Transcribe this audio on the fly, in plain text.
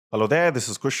Hello there, this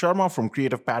is Kush Sharma from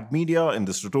Creative Pad Media. In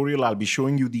this tutorial, I'll be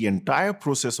showing you the entire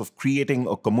process of creating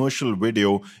a commercial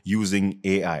video using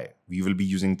AI. We will be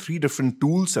using 3 different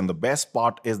tools, and the best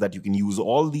part is that you can use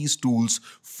all these tools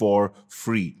for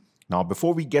free. Now,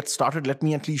 before we get started, let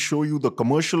me at least show you the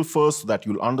commercial first so that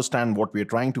you'll understand what we're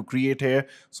trying to create here.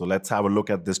 So let's have a look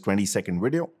at this 20-second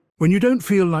video. When you don't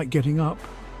feel like getting up,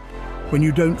 when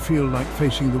you don't feel like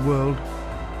facing the world,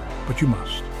 but you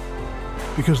must.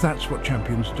 Because that's what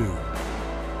champions do.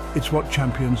 It's what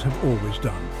champions have always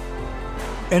done.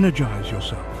 Energize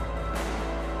yourself.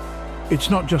 It's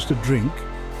not just a drink,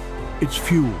 it's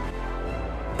fuel.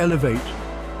 Elevate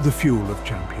the fuel of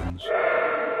champions.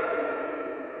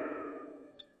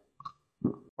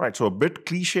 All right, so a bit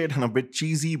cliched and a bit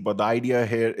cheesy, but the idea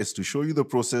here is to show you the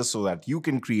process so that you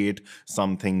can create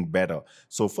something better.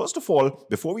 So first of all,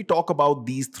 before we talk about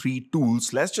these 3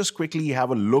 tools, let's just quickly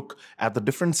have a look at the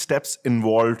different steps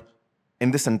involved in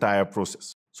this entire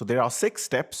process. So there are 6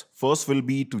 steps. First will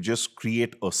be to just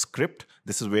create a script.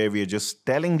 This is where we are just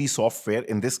telling the software,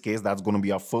 in this case, that's going to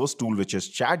be our first tool, which is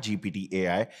ChatGPT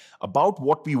AI, about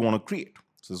what we want to create.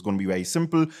 So it's going to be very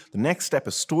simple. The next step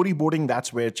is storyboarding.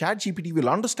 That's where ChatGPT will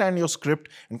understand your script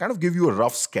and kind of give you a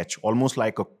rough sketch, almost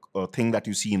like a thing that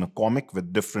you see in a comic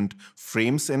with different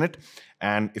frames in it.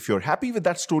 And if you're happy with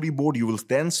that storyboard, you will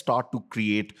then start to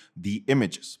create the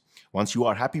images. Once you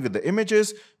are happy with the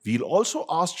images, we'll also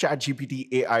ask ChatGPT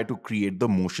AI to create the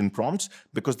motion prompts,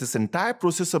 because this entire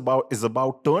process is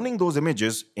about turning those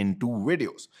images into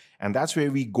videos. And that's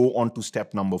where we go on to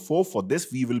step number 4. For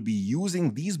this, we will be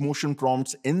using these motion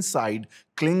prompts inside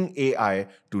Kling AI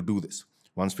to do this.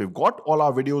 Once we've got all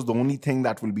our videos, the only thing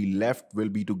that will be left will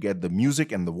be to get the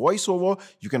music and the voiceover.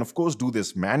 You can, of course, do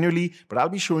this manually, but I'll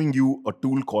be showing you a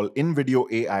tool called Invideo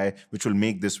AI, which will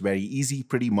make this very easy,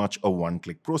 pretty much a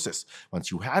one-click process. Once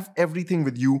you have everything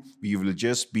with you, we will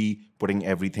just be putting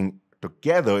everything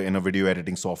together in a video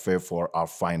editing software for our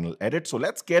final edit. So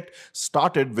let's get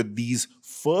started with these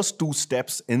first 2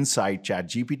 steps inside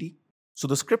ChatGPT. So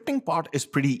the scripting part is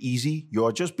pretty easy.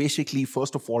 You're just basically,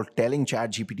 first of all, telling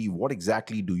ChatGPT what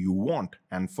exactly do you want.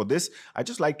 And for this, I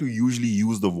just like to usually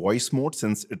use the voice mode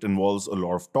since it involves a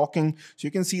lot of talking. So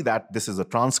you can see that this is a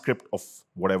transcript of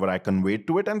whatever I conveyed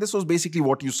to it. And this was basically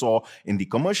what you saw in the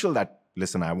commercial that,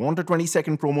 listen, I want a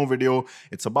 20-second promo video.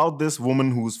 It's about this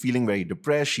woman who's feeling very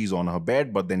depressed. She's on her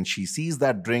bed, but then she sees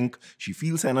that drink. She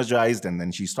feels energized, and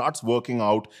then she starts working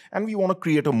out. And we want to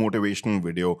create a motivational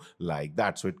video like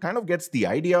that. So it kind of gets the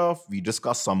idea. We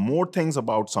discuss some more things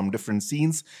about some different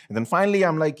scenes. And then finally,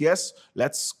 I'm like, yes,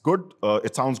 let's good.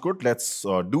 It sounds good. Let's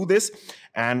do this.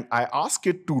 And I ask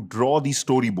it to draw the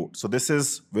storyboard. So this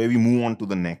is where we move on to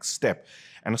the next step.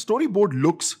 And a storyboard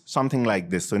looks something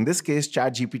like this. So in this case,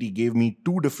 ChatGPT gave me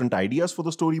 2 different ideas for the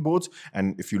storyboards.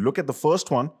 And if you look at the first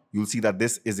one, you'll see that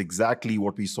this is exactly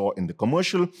what we saw in the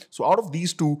commercial. So out of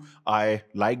these 2, I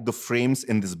like the frames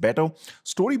in this better.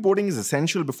 Storyboarding is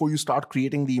essential before you start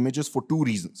creating the images for 2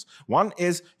 reasons. One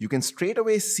is you can straight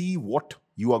away see what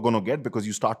you are going to get, because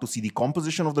you start to see the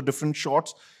composition of the different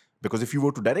shots. Because if you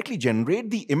were to directly generate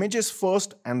the images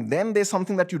first and then there's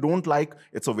something that you don't like,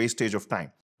 it's a wastage of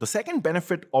time. The second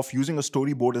benefit of using a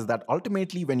storyboard is that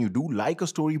ultimately when you do like a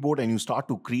storyboard and you start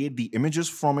to create the images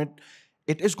from it,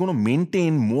 it is going to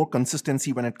maintain more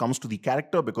consistency when it comes to the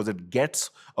character, because it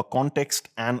gets a context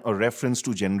and a reference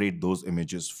to generate those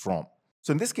images from.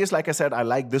 So in this case, like I said, I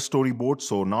like this storyboard.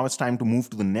 So now it's time to move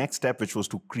to the next step, which was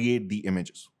to create the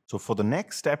images. So for the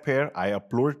next step here, I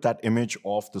uploaded that image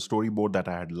of the storyboard that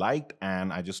I had liked,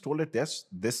 and I just told it, yes,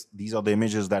 these are the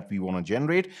images that we want to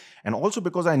generate. And also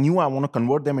because I knew I want to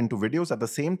convert them into videos, at the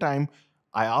same time,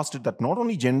 I asked it that not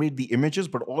only generate the images,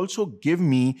 but also give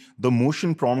me the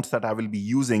motion prompts that I will be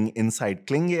using inside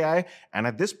Kling AI. And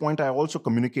at this point, I also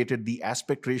communicated the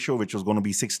aspect ratio, which was going to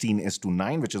be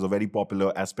 16:9, which is a very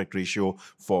popular aspect ratio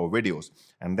for videos.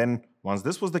 And then once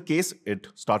this was the case, it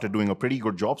started doing a pretty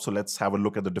good job. So let's have a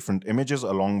look at the different images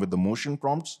along with the motion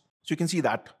prompts. So you can see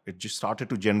that it just started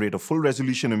to generate a full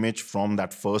resolution image from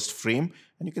that first frame.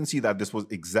 And you can see that this was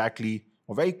exactly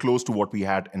or very close to what we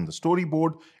had in the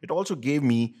storyboard. It also gave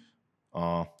me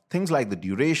things like the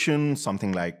duration,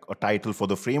 something like a title for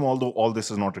the frame, although all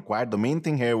this is not required. The main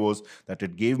thing here was that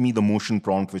it gave me the motion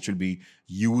prompt, which will be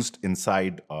used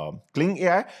inside Kling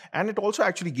AI. And it also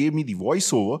actually gave me the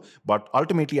voiceover, but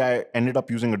ultimately I ended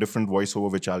up using a different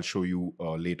voiceover, which I'll show you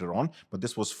later on. But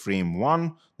this was frame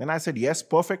 1. Then I said, yes,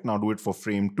 perfect. Now do it for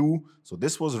frame 2. So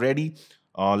this was ready.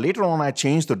 Later on, I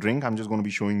changed the drink. I'm just going to be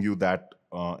showing you that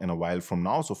in a while from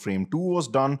now. So frame 2 was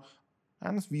done,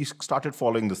 and we started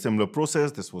following the similar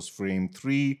process. This was frame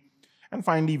 3. And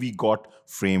finally, we got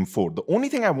frame 4. The only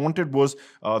thing I wanted was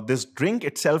this drink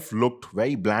itself looked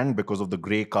very bland because of the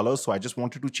gray color. So I just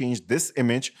wanted to change this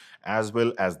image as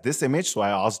well as this image. So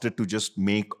I asked it to just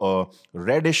make a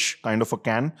reddish kind of a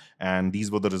can. And these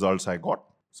were the results I got.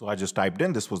 So I just typed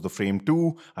in, this was the frame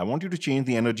 2. I want you to change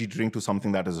the energy drink to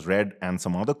something that is red and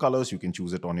some other colors. You can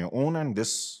choose it on your own. And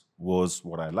this was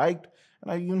what I liked.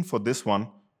 And even for this one,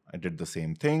 I did the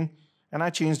same thing. And I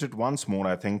changed it once more,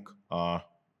 I think,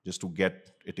 just to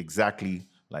get it exactly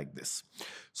like this.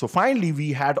 So finally,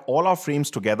 we had all our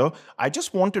frames together. I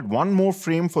just wanted one more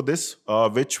frame for this,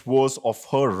 which was of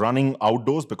her running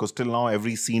outdoors, because till now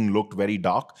every scene looked very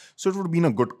dark. So it would have been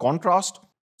a good contrast.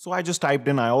 So I just typed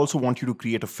in, I also want you to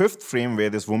create a 5th frame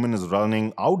where this woman is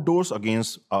running outdoors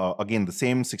against, again, the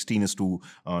same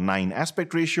 16:9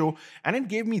 aspect ratio. And it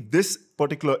gave me this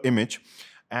particular image.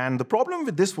 And the problem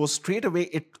with this was straight away,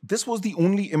 this was the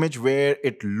only image where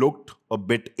it looked a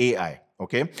bit AI,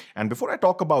 okay? And before I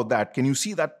talk about that, can you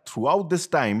see that throughout this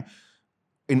time,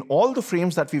 in all the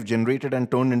frames that we've generated and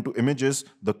turned into images,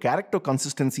 the character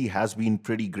consistency has been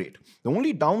pretty great. The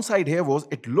only downside here was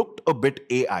it looked a bit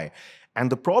AI. And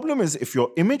the problem is, if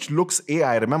your image looks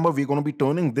AI, remember we're going to be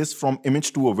turning this from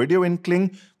image to a video in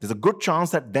Kling, there's a good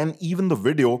chance that then even the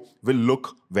video will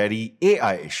look very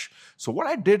AI-ish. So what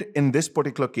I did in this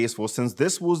particular case was, since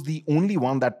this was the only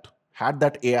one that had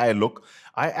that AI look,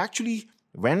 I actually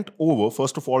went over,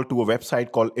 first of all, to a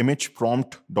website called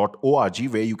imageprompt.org,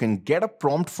 where you can get a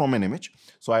prompt from an image.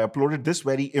 So I uploaded this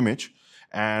very image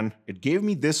and it gave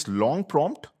me this long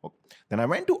prompt. Then I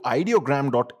went to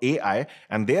Ideogram AI,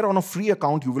 and there on a free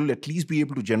account, you will at least be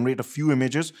able to generate a few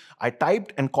images. I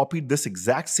typed and copied this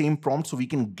exact same prompt so we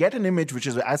can get an image which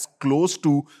is as close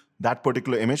to that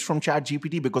particular image from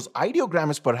ChatGPT, because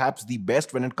Ideogram is perhaps the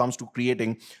best when it comes to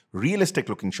creating realistic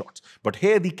looking shots. But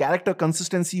here the character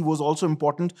consistency was also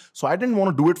important. So I didn't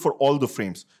want to do it for all the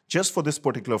frames, just for this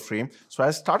particular frame. So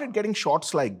I started getting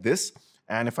shots like this.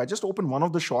 And if I just open one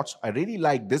of the shots, I really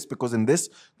like this because in this,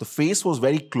 the face was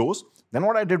very close. Then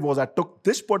what I did was I took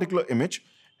this particular image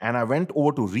and I went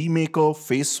over to Remaker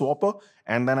Face Swapper.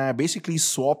 And then I basically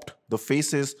swapped the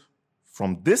faces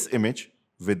from this image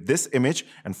with this image.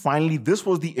 And finally, this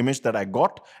was the image that I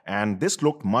got. And this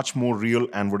looked much more real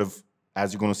and would have,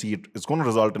 as you're going to see, it's going to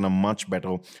result in a much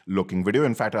better looking video.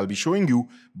 In fact, I'll be showing you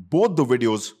both the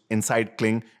videos inside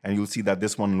Kling, and you'll see that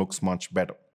this one looks much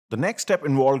better. The next step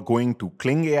involved going to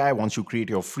Kling AI. Once you create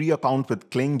your free account with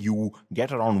Kling, you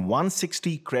get around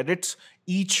 160 credits.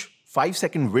 Each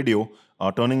 5-second video,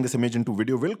 turning this image into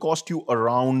video, will cost you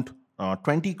around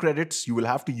 20 credits. You will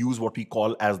have to use what we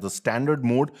call as the standard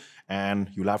mode, and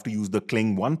you'll have to use the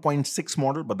Kling 1.6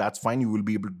 model, but that's fine. You will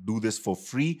be able to do this for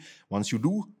free. Once you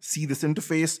do see this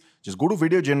interface, just go to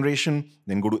video generation,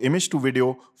 then go to image to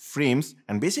video frames,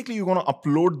 and basically you're going to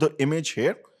upload the image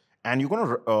here, and you're going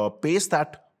to paste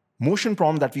that motion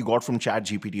prompt that we got from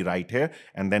ChatGPT right here,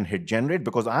 and then hit generate.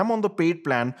 Because I'm on the paid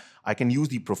plan, I can use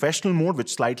the professional mode,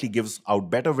 which slightly gives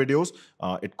out better videos.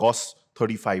 It costs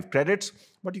 35 credits,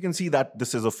 but you can see that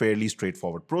this is a fairly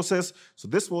straightforward process. So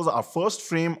this was our first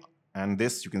frame, and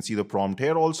this, you can see the prompt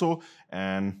here also.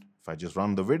 And if I just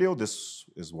run the video, this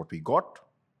is what we got.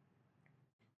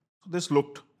 So this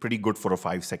looked pretty good for a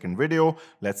 5-second video.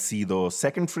 Let's see the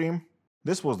second frame.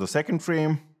 This was the second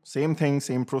frame. Same thing,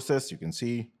 same process. You can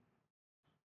see.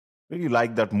 Really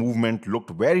like that movement,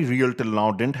 looked very real till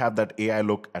now, didn't have that AI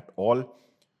look at all.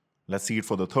 Let's see it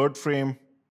for the third frame.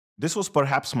 This was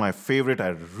perhaps my favorite. I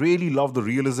really love the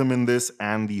realism in this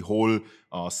and the whole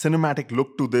cinematic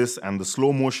look to this and the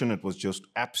slow motion. It was just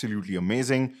absolutely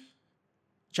amazing.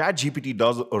 ChatGPT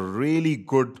does a really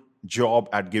good job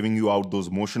at giving you out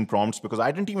those motion prompts, because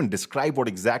I didn't even describe what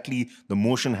exactly the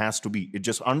motion has to be. It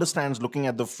just understands looking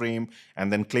at the frame,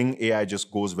 and then Kling AI just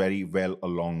goes very well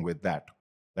along with that.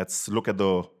 Let's look at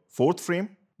the fourth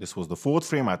frame. This was the fourth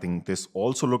frame. I think this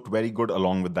also looked very good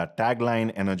along with that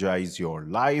tagline, energize your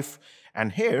life.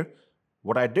 And here,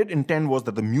 what I did intend was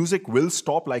that the music will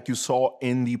stop like you saw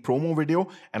in the promo video.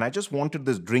 And I just wanted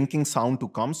this drinking sound to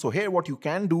come. So here, what you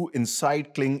can do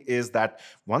inside Kling is that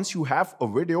once you have a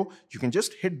video, you can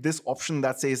just hit this option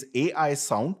that says AI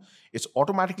sound. It's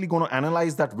automatically going to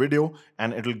analyze that video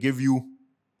and it'll give you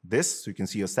this. So you can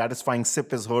see a satisfying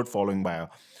sip is heard, following by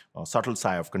a subtle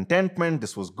sigh of contentment.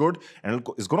 This was good, and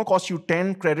it's going to cost you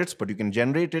 10 credits, but you can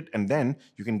generate it and then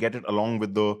you can get it along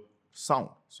with the sound.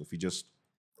 So if you just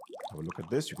have a look at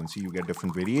this, you can see you get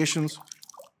different variations.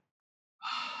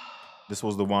 This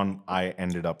was the one I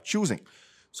ended up choosing.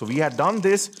 So we had done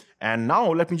this, and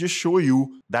now let me just show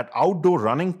you that outdoor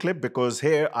running clip, because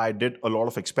here I did a lot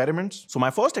of experiments. So my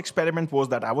first experiment was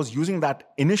that I was using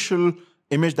that initial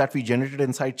image that we generated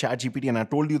inside ChatGPT, and I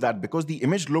told you that because the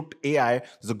image looked AI,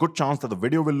 there's a good chance that the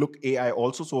video will look AI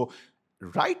also. So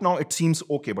right now it seems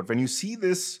okay, but when you see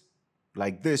this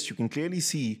like this, you can clearly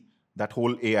see that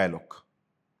whole AI look.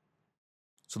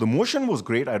 So the motion was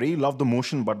great. I really loved the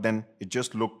motion, but then it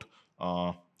just looked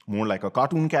more like a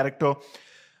cartoon character.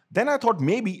 Then I thought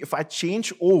maybe if I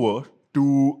change over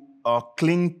to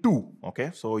Kling 2,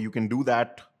 okay, so you can do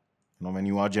that. When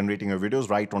you are generating your videos,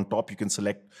 right on top, you can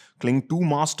select Kling 2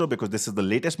 Master because this is the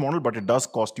latest model, but it does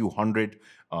cost you 100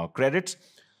 credits.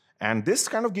 And this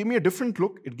kind of gave me a different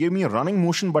look. It gave me a running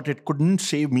motion, but it couldn't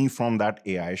save me from that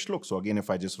AI-ish look. So again, if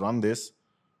I just run this,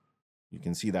 you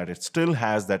can see that it still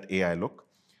has that AI look.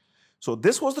 So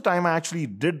this was the time I actually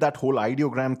did that whole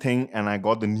ideogram thing and I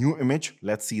got the new image.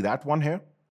 Let's see that one here.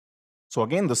 So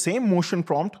again, the same motion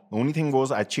prompt. The only thing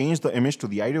was I changed the image to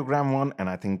the ideogram one.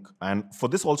 And for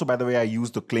this also, by the way, I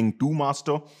used the Kling 2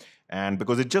 Master. And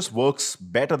because it just works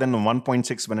better than the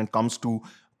 1.6 when it comes to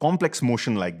complex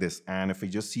motion like this. And if we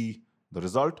just see the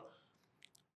result,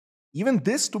 even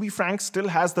this, to be frank, still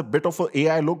has the bit of an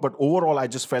AI look, but overall, I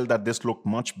just felt that this looked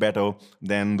much better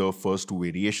than the first two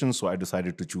variations, so I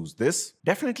decided to choose this.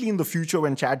 Definitely in the future,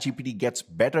 when ChatGPT gets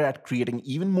better at creating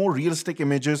even more realistic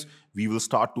images, we will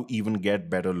start to even get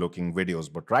better looking videos.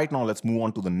 But right now, let's move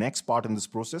on to the next part in this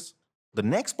process. The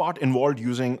next part involved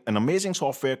using an amazing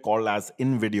software called as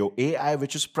Invideo AI,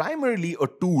 which is primarily a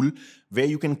tool where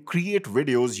you can create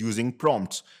videos using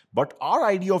prompts. But our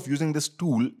idea of using this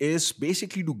tool is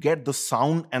basically to get the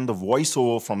sound and the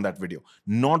voiceover from that video,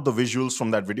 not the visuals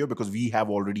from that video, because we have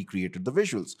already created the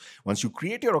visuals. Once you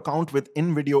create your account with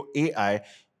Invideo AI,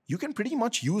 you can pretty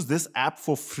much use this app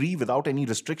for free without any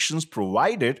restrictions,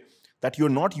 provided that you're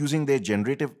not using their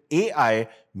generative AI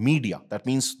media. That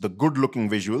means the good looking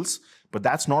visuals, but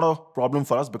that's not a problem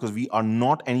for us because we are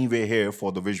not anywhere here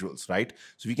for the visuals, right?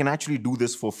 So we can actually do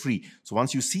this for free. So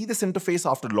once you see this interface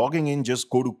after logging in, just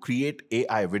go to create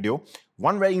AI video.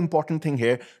 One very important thing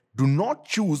here, do not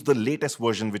choose the latest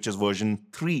version, which is version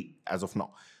 3 as of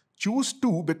now. Choose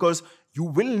 2 because you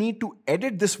will need to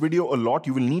edit this video a lot.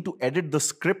 You will need to edit the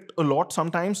script a lot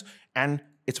sometimes, and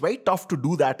it's very tough to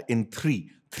do that in 3.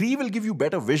 3 will give you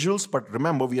better visuals, but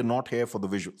remember, we are not here for the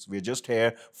visuals. We are just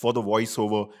here for the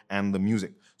voiceover and the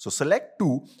music. So select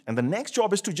 2, and the next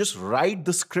job is to just write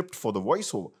the script for the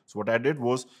voiceover. So what I did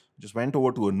was just went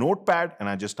over to a notepad and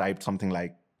I just typed something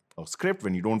like a script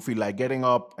when you don't feel like getting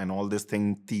up and all these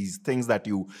things that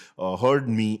you heard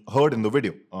in the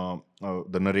video,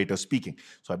 the narrator speaking.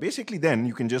 So I basically then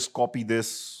you can just copy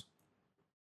this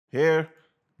here,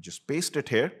 just paste it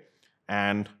here,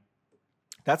 and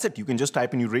that's it. You can just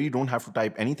type in, you really don't have to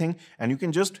type anything, and you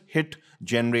can just hit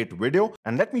generate video.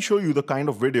 And let me show you the kind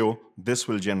of video this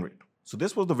will generate. So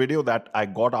this was the video that I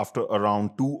got after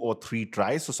around 2 or 3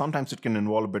 tries. So sometimes it can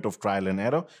involve a bit of trial and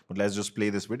error, but let's just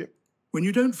play this video. When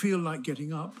you don't feel like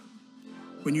getting up,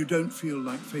 when you don't feel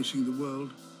like facing the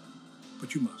world,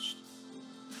 but you must,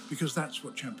 because that's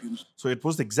what champions. So it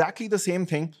was exactly the same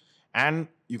thing. And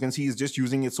you can see it's just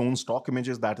using its own stock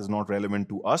images that is not relevant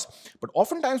to us. But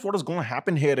oftentimes what is going to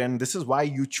happen here, and this is why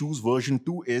you choose version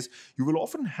 2, is you will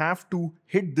often have to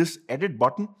hit this edit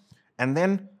button and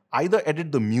then either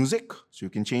edit the music. So you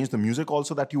can change the music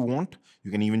also that you want.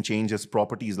 You can even change its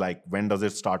properties like when does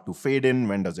it start to fade in,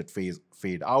 when does it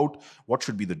fade out, what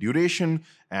should be the duration.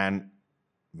 And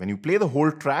when you play the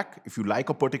whole track, if you like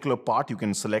a particular part, you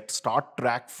can select start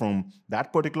track from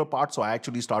that particular part. So I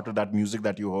actually started that music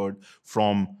that you heard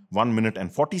from 1 minute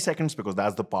and 40 seconds because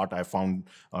that's the part I found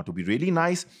to be really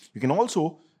nice. You can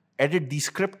also edit the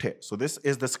script here. So this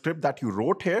is the script that you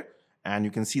wrote here. And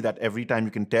you can see that every time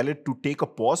you can tell it to take a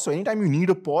pause. So anytime you need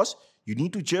a pause, you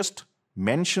need to just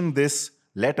mention this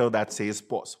letter that says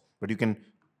pause. But you can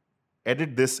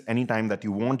edit this anytime that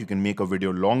you want. You can make a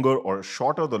video longer or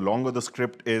shorter. The longer the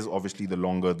script is, obviously, the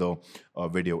longer the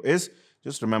video is.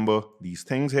 Just remember these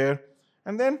things here.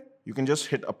 And then you can just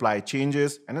hit apply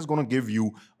changes and it's going to give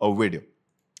you a video.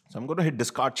 So I'm going to hit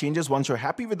discard changes. Once you're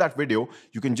happy with that video,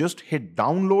 you can just hit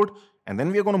download. And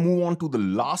then we're going to move on to the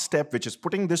last step, which is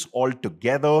putting this all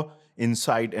together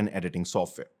inside an editing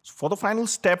software. So for the final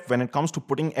step, when it comes to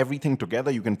putting everything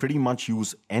together, you can pretty much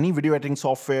use any video editing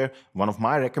software. One of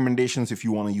my recommendations, if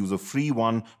you want to use a free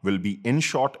one, will be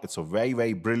InShot. It's a very,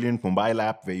 very brilliant mobile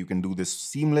app where you can do this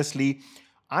seamlessly.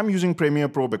 I'm using Premiere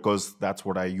Pro because that's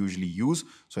what I usually use.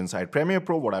 So inside Premiere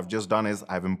Pro, what I've just done is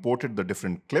I've imported the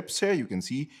different clips here. You can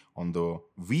see on the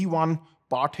V1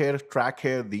 part here, track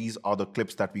here, these are the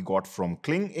clips that we got from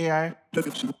Kling AI.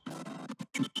 Let's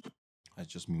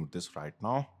just mute this right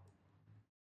now.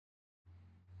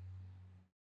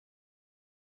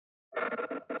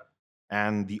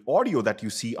 And the audio that you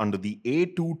see under the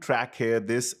A2 track here,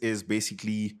 this is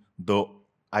basically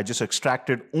I just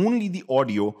extracted only the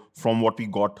audio from what we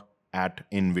got at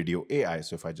Invideo AI.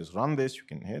 So if I just run this, you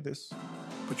can hear this.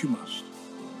 But you must,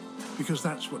 because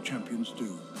that's what champions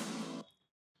do.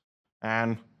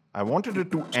 And I wanted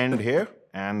it to end here.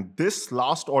 And this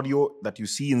last audio that you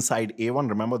see inside A1,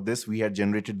 remember this, we had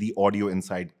generated the audio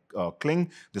inside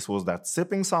Kling. This was that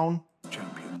sipping sound.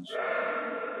 Champions.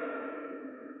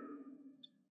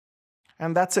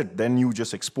 And that's it. Then you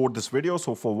just export this video.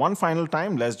 So for one final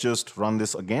time, let's just run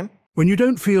this again. When you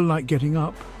don't feel like getting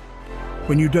up,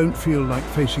 when you don't feel like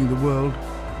facing the world,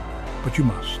 but you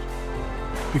must,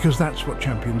 because that's what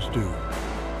champions do.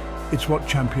 It's what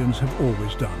champions have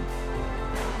always done.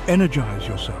 Energize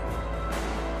yourself.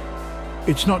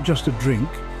 It's not just a drink,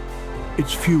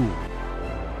 it's fuel.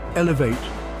 Elevate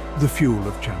the fuel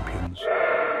of champions.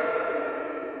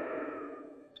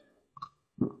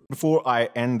 Before I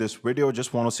end this video,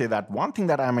 just want to say that one thing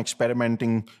that I'm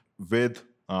experimenting with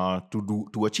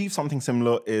to achieve something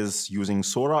similar is using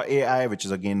Sora AI, which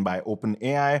is again by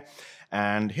OpenAI.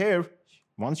 And here,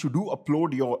 once you do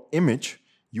upload your image,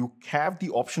 you have the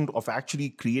option of actually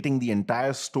creating the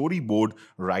entire storyboard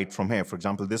right from here. For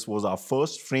example, this was our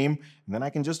first frame. And then I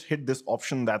can just hit this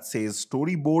option that says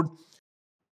storyboard.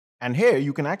 And here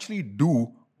you can actually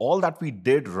do all that we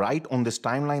did right on this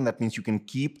timeline. That means you can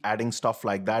keep adding stuff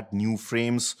like that, new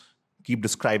frames, keep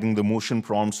describing the motion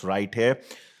prompts right here.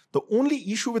 The only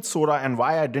issue with Sora and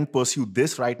why I didn't pursue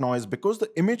this right now is because the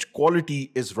image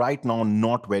quality is right now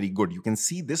not very good. You can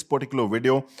see this particular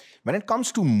video. When it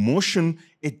comes to motion,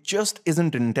 it just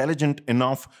isn't intelligent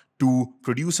enough to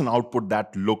produce an output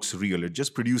that looks real. It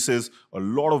just produces a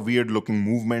lot of weird looking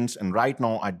movements. And right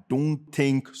now, I don't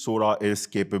think Sora is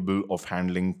capable of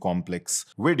handling complex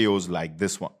videos like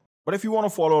this one. But if you want to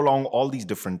follow along all these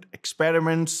different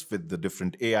experiments with the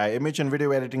different AI image and video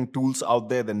editing tools out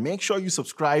there, then make sure you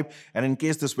subscribe. And in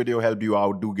case this video helped you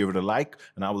out, do give it a like,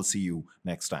 and I will see you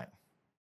next time.